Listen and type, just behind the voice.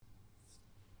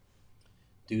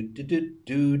Do do do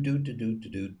do do do do do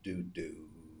do do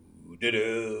do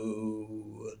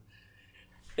do.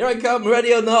 Here I come,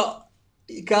 ready or not.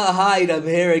 You can't hide. I'm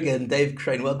here again, Dave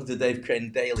Crane. Welcome to Dave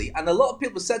Crane Daily. And a lot of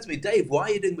people said to me, Dave, why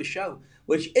are you doing the show?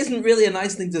 Which isn't really a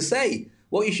nice thing to say.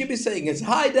 What you should be saying is,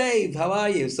 hi, Dave, how are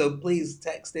you? So please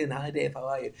text in, hi, Dave, how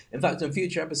are you? In fact, in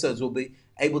future episodes, we'll be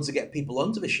able to get people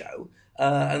onto the show.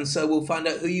 And so we'll find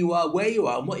out who you are, where you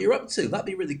are, and what you're up to. That'd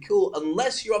be really cool,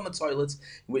 unless you're on the toilet,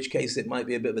 in which case it might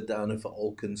be a bit of a downer for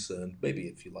all concerned. Maybe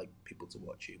if you like people to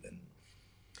watch you, then.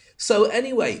 So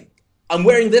anyway, I'm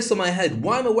wearing this on my head.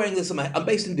 Why am I wearing this on my head? I'm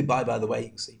based in Dubai, by the way. You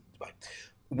can see Dubai.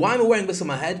 Why am I wearing this on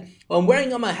my head? Well, I'm wearing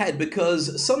it on my head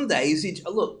because some days,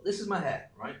 look, this is my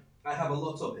hair, right? I have a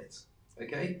lot of it,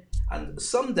 okay? And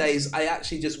some days I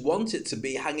actually just want it to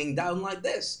be hanging down like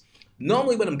this.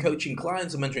 Normally when I'm coaching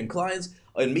clients or mentoring clients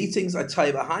or in meetings, I tie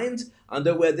it behind and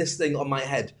I wear this thing on my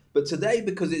head. But today,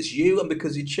 because it's you and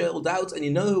because you chilled out and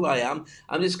you know who I am,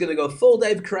 I'm just going to go full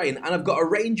Dave Crane. And I've got a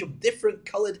range of different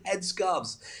coloured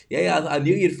headscarves. Yeah, I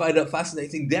knew you'd find that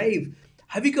fascinating. Dave,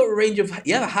 have you got a range of...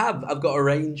 Yeah, I have. I've got a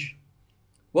range.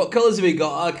 What colours have you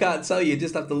got? I can't tell you. You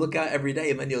just have to look out every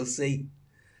day and then you'll see.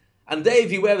 And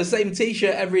Dave, you wear the same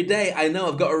t-shirt every day. I know,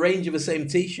 I've got a range of the same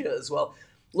t-shirt as well.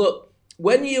 Look,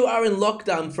 when you are in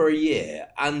lockdown for a year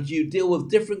and you deal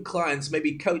with different clients,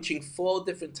 maybe coaching four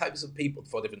different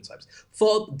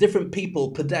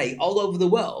people per day all over the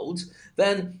world,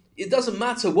 then it doesn't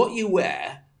matter what you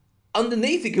wear.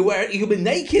 Underneath, you can be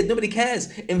naked, nobody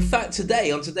cares. In fact,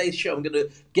 on today's show, I'm going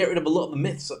to get rid of a lot of the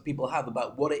myths that people have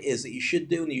about what it is that you should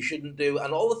do and you shouldn't do,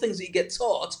 and all the things that you get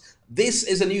taught. This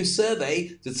is a new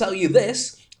survey to tell you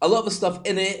this. A lot of the stuff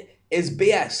in it is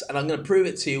BS, and I'm going to prove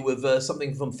it to you with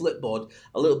something from Flipboard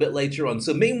a little bit later on.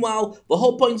 So meanwhile, the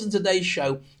whole point in today's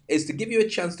show is to give you a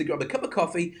chance to grab a cup of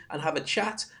coffee and have a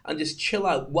chat and just chill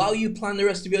out while you plan the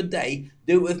rest of your day.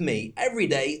 Do it with me every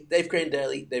day. Dave Crane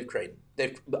Daily, Dave Crane.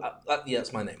 Yeah,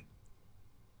 that's my name.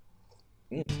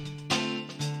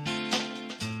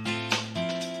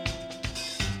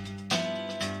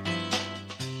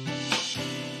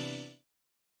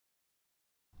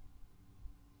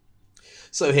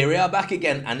 So here we are back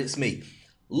again, and it's me.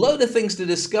 Load of things to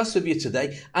discuss with you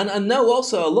today, and I know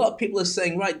also a lot of people are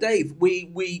saying, right, Dave,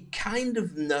 we kind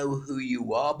of know who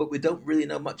you are, but we don't really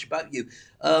know much about you.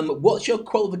 What's your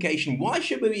qualification? Why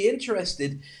should we be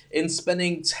interested in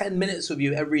spending 10 minutes with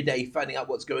you every day, finding out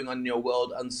what's going on in your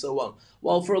world, and so on?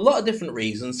 Well, for a lot of different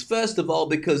reasons. First of all,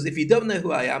 because if you don't know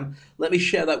who I am, let me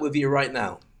share that with you right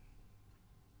now.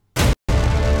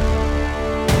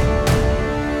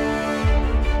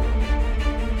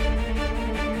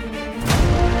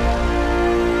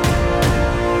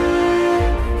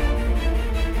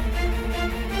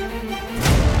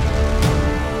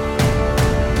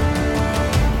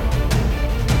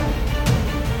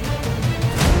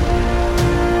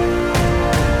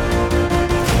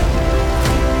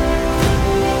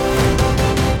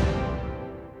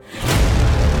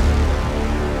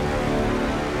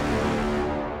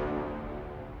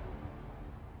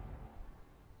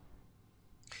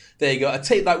 There you go. I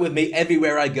take that with me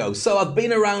everywhere I go. So I've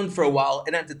been around for a while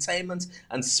in entertainment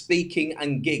and speaking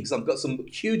and gigs. I've got some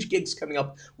huge gigs coming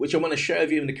up, which I want to share with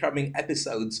you in the coming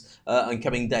episodes and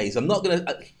coming days. I'm not going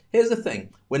to... Here's the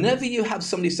thing. Whenever you have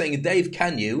somebody saying, Dave,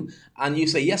 can you? And you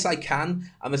say, yes, I can.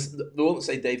 They won't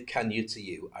say, Dave, can you to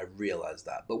you. I realize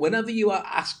that. But whenever you are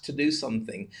asked to do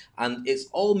something and it's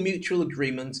all mutual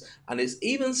agreement and it's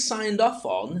even signed off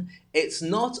on, it's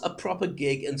not a proper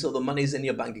gig until the money's in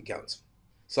your bank account.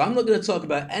 So I'm not going to talk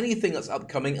about anything that's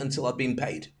upcoming until I've been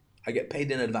paid. I get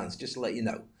paid in advance, just to let you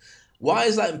know. Why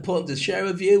is that important to share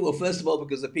with you? Well, first of all,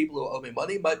 because the people who owe me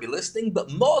money might be listening, but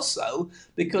more so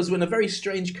because we're in a very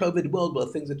strange COVID world where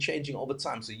things are changing all the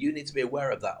time. So you need to be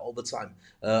aware of that all the time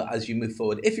as you move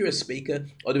forward. If you're a speaker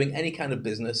or doing any kind of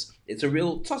business, it's a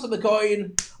real toss of a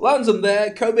coin. Lands them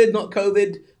there, COVID, not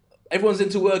COVID. Everyone's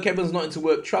into work, everyone's not into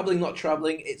work, traveling, not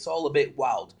traveling. It's all a bit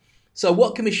wild. So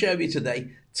what can we share with you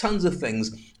today? Tons of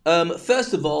things.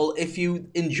 First of all, if you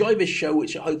enjoy this show,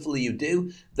 which hopefully you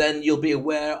do, then you'll be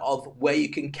aware of where you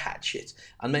can catch it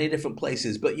and many different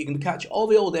places. But you can catch all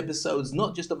the old episodes,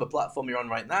 not just on the platform you're on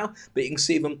right now, but you can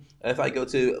see them if I go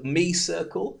to Me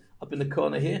Circle up in the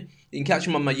corner here. You can catch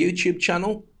them on my YouTube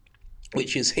channel,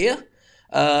 which is here.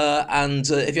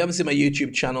 If you haven't seen my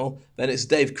YouTube channel, then it's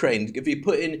Dave Crane. If you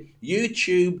put in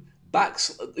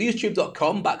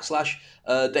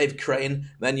youtube.com/Dave Crane,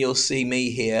 then you'll see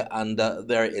me here, and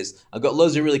there it is. I've got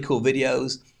loads of really cool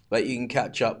videos that you can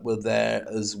catch up with there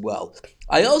as well.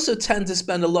 I also tend to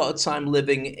spend a lot of time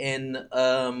living in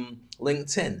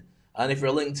LinkedIn. And if you're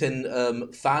a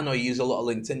LinkedIn fan or you use a lot of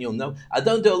LinkedIn, you'll know. I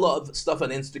don't do a lot of stuff on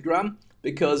Instagram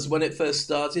because when it first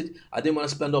started, I didn't want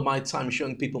to spend all my time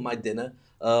showing people my dinner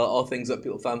or things that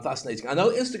people found fascinating. I know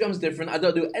Instagram's different. I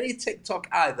don't do any TikTok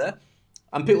either.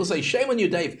 And people say, shame on you,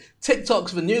 Dave.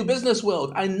 TikTok's the new business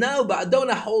world. I know, but I don't want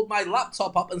to hold my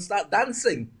laptop up and start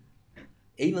dancing,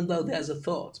 even though there's a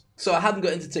thought. So I haven't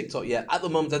got into TikTok yet. At the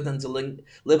moment, I tend to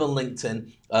live on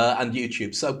LinkedIn and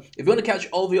YouTube. So if you want to catch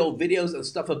all the old videos and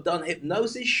stuff I've done,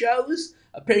 hypnosis shows,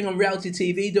 appearing on reality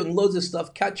TV, doing loads of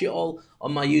stuff, catch it all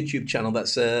on my YouTube channel.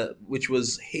 That's which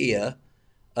was here,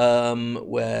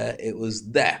 where it was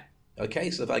there.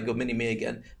 Okay, so if I go mini-me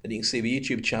again, then you can see the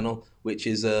YouTube channel, which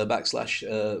is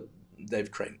 /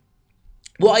 Dave Crane.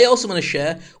 What I also want to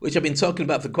share, which I've been talking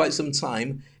about for quite some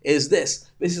time, is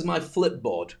this. This is my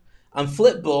Flipboard. And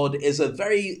Flipboard is a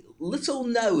very little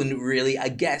known, really, I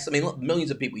guess. I mean,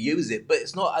 millions of people use it, but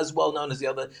it's not as well known as the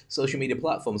other social media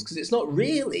platforms because it's not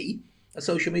really a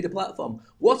social media platform.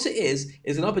 What it is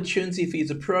an opportunity for you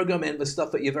to program in the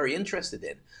stuff that you're very interested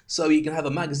in. So you can have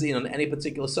a magazine on any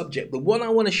particular subject. The one I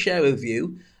want to share with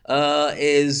you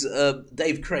is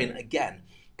Dave Crane again.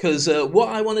 Because what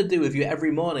I want to do with you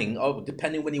every morning, or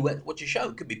depending when you watch your show,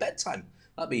 it could be bedtime.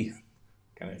 That'd be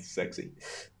kind of sexy.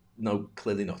 No,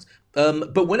 clearly not.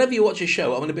 But whenever you watch a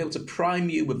show, I want to be able to prime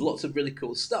you with lots of really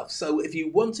cool stuff. So if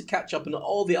you want to catch up on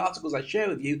all the articles I share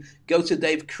with you, go to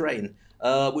Dave Crane,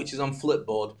 which is on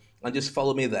Flipboard, and just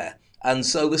follow me there. And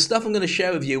so the stuff I'm going to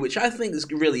share with you, which I think is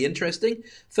really interesting.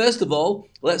 First of all,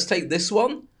 let's take this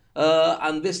one.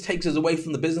 And this takes us away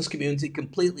from the business community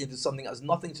completely into something that has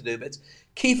nothing to do with it.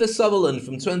 Kiefer Sutherland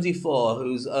from 24,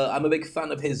 who's I'm a big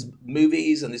fan of his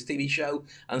movies and his TV show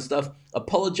and stuff,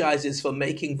 apologizes for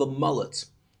making the mullet.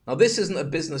 Now, this isn't a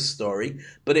business story,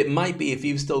 but it might be if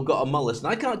you've still got a mullet. And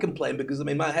I can't complain because, I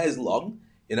mean, my hair's long,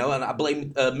 you know, and I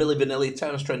blame Milli Vanilli,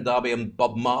 Terence Trent D'Arby, and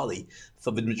Bob Marley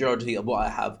for the majority of what I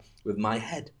have with my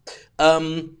head.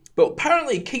 But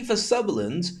apparently Kiefer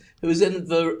Sutherland, who is in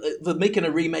the making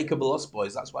a remake of The Lost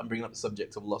Boys, that's why I'm bringing up the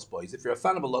subject of The Lost Boys. If you're a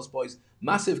fan of The Lost Boys,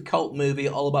 massive cult movie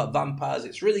all about vampires.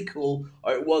 It's really cool,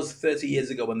 or it was 30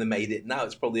 years ago when they made it. Now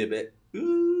it's probably a bit,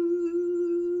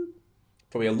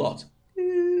 probably a lot.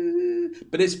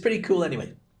 But it's pretty cool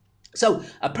anyway. So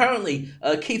apparently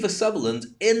Kiefer Sutherland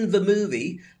in the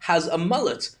movie has a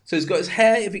mullet. So he's got his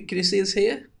hair, can you see his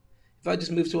hair? If I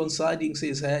just move to one side, you can see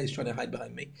his hair. He's trying to hide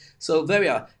behind me. So there we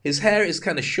are. His hair is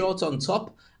kind of short on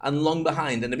top and long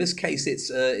behind. And in this case,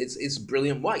 it's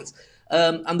brilliant white.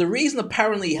 And the reason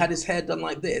apparently he had his hair done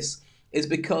like this is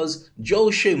because Joel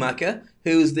Schumacher,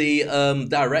 who's the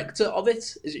director of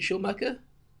it, is it Schumacher?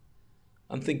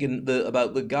 I'm thinking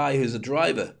about the guy who's a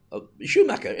driver.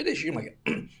 Schumacher, it is Schumacher.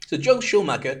 So Joel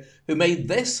Schumacher, who made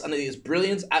this, and it is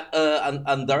brilliant at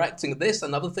and directing this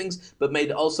and other things, but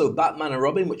made also Batman and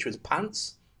Robin, which was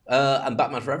pants, and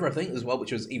Batman Forever, I think, as well,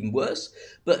 which was even worse.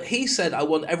 But he said, I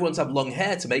want everyone to have long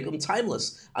hair to make them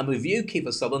timeless. And with you,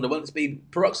 Kiefer Sutherland, I want it to be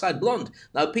peroxide blonde.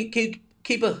 Now,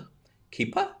 Kiefer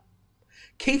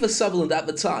Sutherland at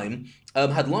the time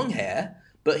had long hair,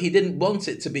 but he didn't want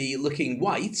it to be looking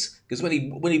white, because when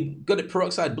he got it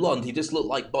peroxide blonde, he just looked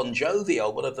like Bon Jovi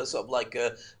or one of the sort of like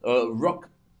rock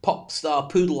pop star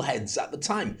poodle heads at the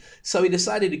time. So he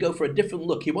decided to go for a different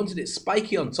look. He wanted it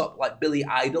spiky on top like Billy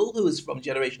Idol, who was from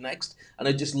Generation Next, and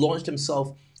had just launched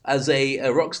himself as a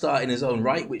rock star in his own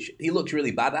right, which he looked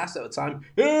really badass at the time.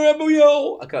 Rebel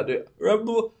yo! I can't do it.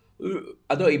 Rebel.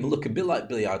 I don't even look a bit like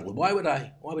Billy Idol. Why would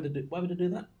I do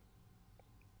that?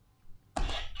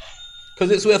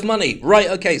 Because it's worth money. Right,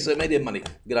 okay, so it made him money.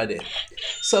 Good idea.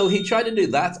 So he tried to do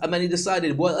that, and then he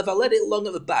decided, well, if I let it long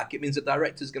at the back, it means the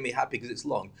director's going to be happy because it's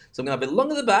long. So I'm going to have it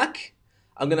long at the back,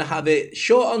 I'm going to have it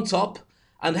short on top,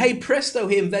 and hey presto,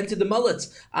 he invented the mullet.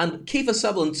 And Kiefer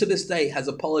Sutherland, to this day, has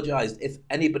apologized if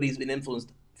anybody's been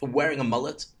influenced for wearing a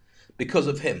mullet because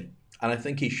of him. And I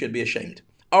think he should be ashamed.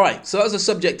 All right, so that's a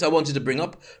subject I wanted to bring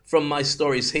up from my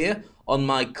stories here on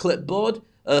my Flipboard.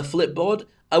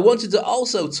 I wanted to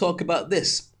also talk about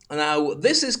this. Now,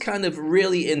 this is kind of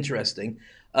really interesting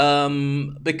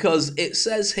because it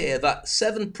says here that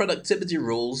 7 productivity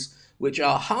rules which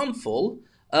are harmful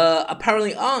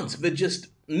apparently aren't. They're just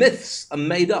myths and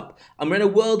made up. And we're in a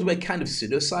world where kind of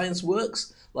pseudoscience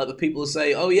works. Like the people who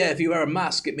say, oh yeah, if you wear a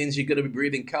mask, it means you're going to be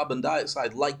breathing carbon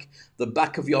dioxide like the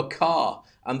back of your car,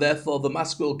 and therefore the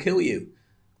mask will kill you.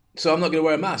 So I'm not going to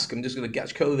wear a mask. I'm just going to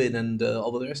catch COVID and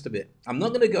all the rest of it. I'm not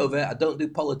going to go there. I don't do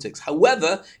politics.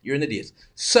 However, you're an idiot.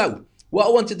 So what I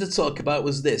wanted to talk about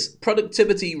was this.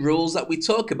 Productivity rules that we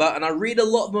talk about, and I read a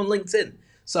lot of them on LinkedIn.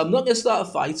 So I'm not going to start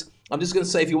a fight. I'm just going to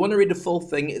say if you want to read the full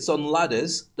thing, it's on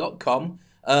ladders.com,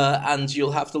 and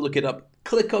you'll have to look it up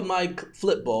click on my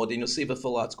Flipboard and you'll see the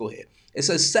full article here. It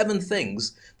says 7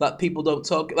 things that people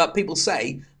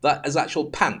say that as actual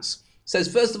pants. It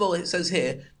says, first of all, it says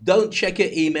here, don't check your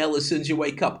email as soon as you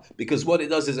wake up, because what it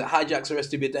does is it hijacks the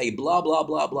rest of your day, blah, blah,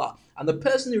 blah, blah. And the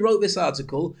person who wrote this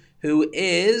article, who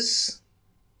is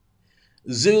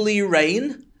Zuli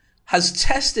Rain, has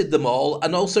tested them all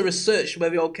and also researched where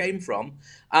they all came from.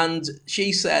 And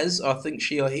she says, or I think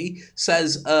she or he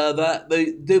says, that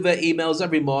they do their emails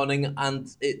every morning and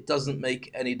it doesn't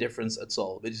make any difference at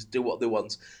all. They just do what they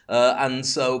want. And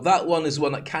so that one is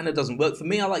one that kind of doesn't work. For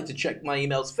me, I like to check my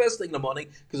emails first thing in the morning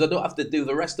because I don't have to do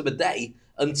the rest of the day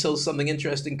until something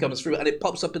interesting comes through. And it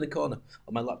pops up in the corner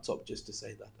on my laptop just to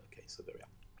say that. Okay, so there we are.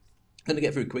 I'm going to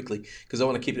get through quickly because I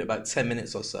want to keep it about 10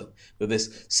 minutes or so with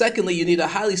this. Secondly, you need a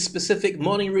highly specific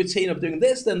morning routine of doing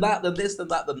this, then that, then this, then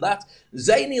that, then that.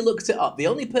 Zany looked it up. The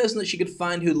only person that she could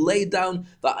find who laid down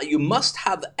that you must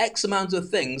have X amount of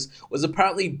things was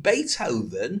apparently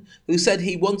Beethoven, who said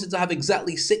he wanted to have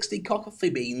exactly 60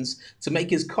 coffee beans to make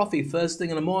his coffee first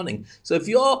thing in the morning. So if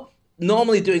you're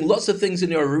normally doing lots of things in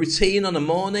your routine on a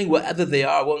morning, whatever they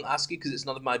are, I won't ask you because it's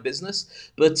none of my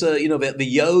business. But, the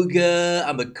yoga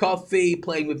and the coffee,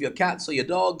 playing with your cats or your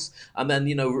dogs, and then,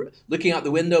 looking out the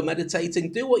window,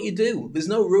 meditating, do what you do. There's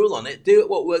no rule on it. Do it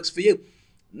what works for you.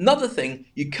 Another thing,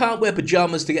 you can't wear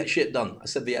pajamas to get shit done. I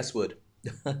said the S word.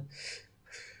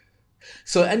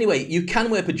 So anyway, you can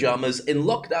wear pajamas. In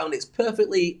lockdown, it's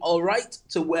perfectly all right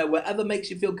to wear whatever makes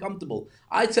you feel comfortable.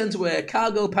 I tend to wear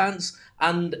cargo pants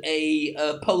and a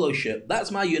polo shirt.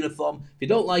 That's my uniform. If you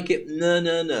don't like it, no.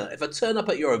 If I turn up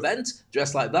at your event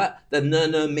dressed like that, then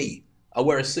no me. I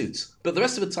wear a suit. But the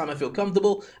rest of the time I feel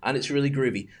comfortable and it's really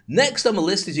groovy. Next on the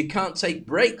list is you can't take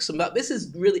breaks. And this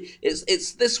is really,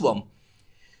 it's this one.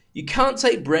 You can't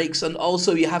take breaks, and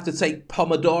also you have to take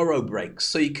Pomodoro breaks.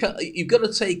 So you've got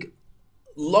to take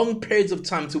long periods of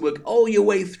time to work all your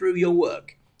way through your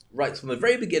work. Right, from the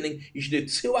very beginning, you should do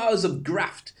 2 hours of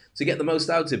graft to get the most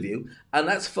out of you, and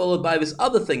that's followed by this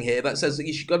other thing here that says that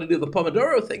you should got to do the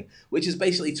Pomodoro thing, which is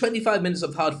basically 25 minutes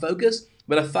of hard focus,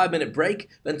 then a 5-minute break,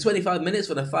 then 25 minutes,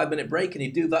 then a 5-minute break, and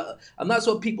you do that, and that's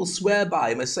what people swear by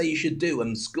and they say you should do,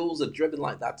 and schools are driven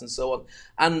like that and so on.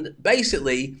 And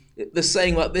basically, they're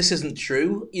saying that this isn't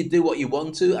true. You do what you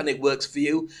want to, and it works for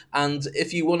you, and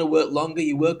if you want to work longer,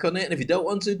 you work on it, and if you don't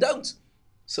want to, don't.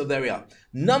 So there we are.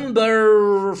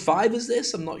 Number 5 is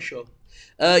this? I'm not sure.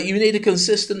 You need a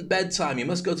consistent bedtime. You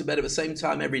must go to bed at the same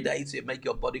time every day to make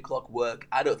your body clock work.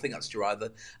 I don't think that's true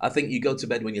either. I think you go to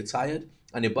bed when you're tired,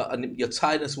 and your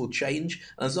tiredness will change.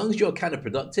 And as long as you're kind of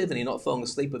productive and you're not falling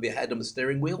asleep with your head on the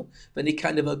steering wheel, then you're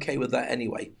kind of okay with that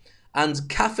anyway. And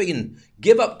caffeine.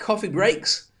 Give up coffee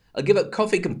breaks. Give up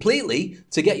coffee completely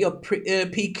to get your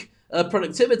peak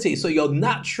productivity. So your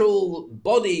natural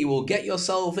body will get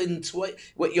yourself into it.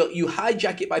 You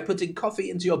hijack it by putting coffee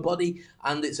into your body,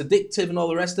 and it's addictive and all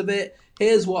the rest of it.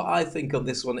 Here's what I think of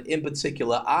this one in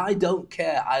particular. I don't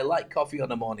care. I like coffee on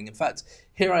the morning. In fact,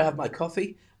 here I have my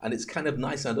coffee, and it's kind of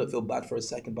nice, and I don't feel bad for a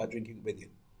second by drinking it with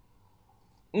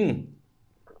you.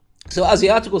 So as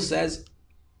the article says,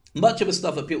 much of the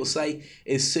stuff that people say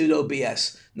is pseudo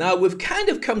BS. Now, we've kind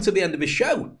of come to the end of the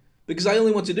show, because I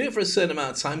only want to do it for a certain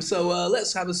amount of time, so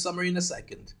let's have a summary in a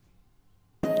second.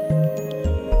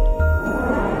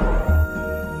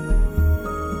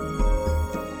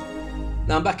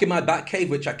 Now I'm back in my bat cave,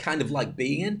 which I kind of like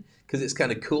being in, because it's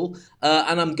kind of cool.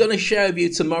 And I'm going to share with you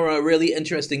tomorrow a really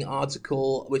interesting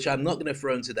article, which I'm not going to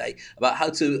throw in today, about how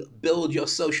to build your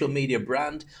social media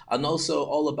brand, and also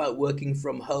all about working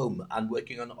from home and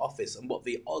working on office, and what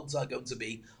the odds are going to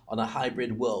be on a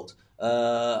hybrid world.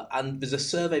 And there's a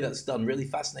survey that's done really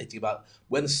fascinating about,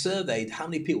 when surveyed, how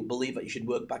many people believe that you should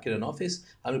work back in an office,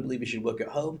 how many believe you should work at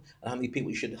home, and how many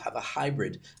people you should have a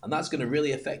hybrid. And that's going to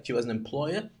really affect you as an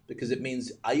employer, because it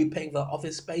means, are you paying for that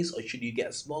office space, or should you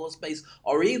get a smaller space,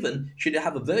 or even should you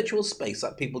have a virtual space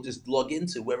that people just log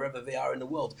into wherever they are in the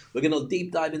world? We're going to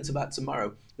deep dive into that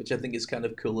tomorrow, which I think is kind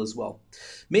of cool as well.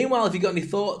 Meanwhile, if you've got any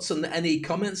thoughts and any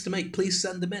comments to make, please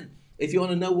send them in. If you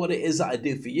want to know what it is that I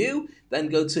do for you, then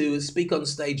go to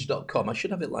speakonstage.com. I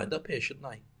should have it lined up here, shouldn't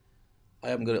I? I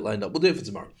haven't got it lined up. We'll do it for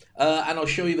tomorrow. And I'll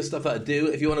show you the stuff that I do.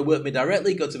 If you want to work me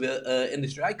directly, go to the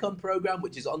Industry Icon program,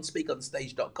 which is on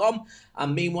speakonstage.com.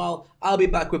 And meanwhile, I'll be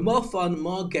back with more fun,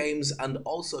 more games, and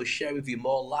also share with you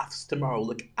more laughs tomorrow.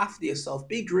 Look after yourself,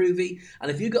 be groovy. And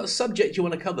if you've got a subject you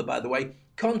want to cover, by the way,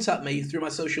 contact me through my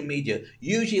social media.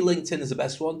 Usually LinkedIn is the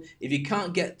best one. If you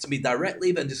can't get to me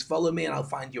directly, then just follow me and I'll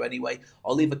find you anyway.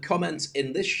 Or leave a comment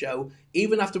in this show.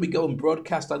 Even after we go and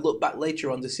broadcast, I look back later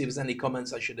on to see if there's any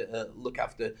comments I should look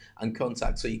after and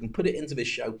contact. So you can put it into this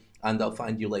show and I'll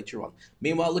find you later on.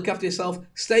 Meanwhile, look after yourself.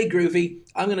 Stay groovy.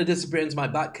 I'm going to disappear into my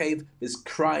bat cave. There's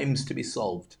crimes to be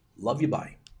solved. Love you,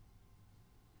 bye.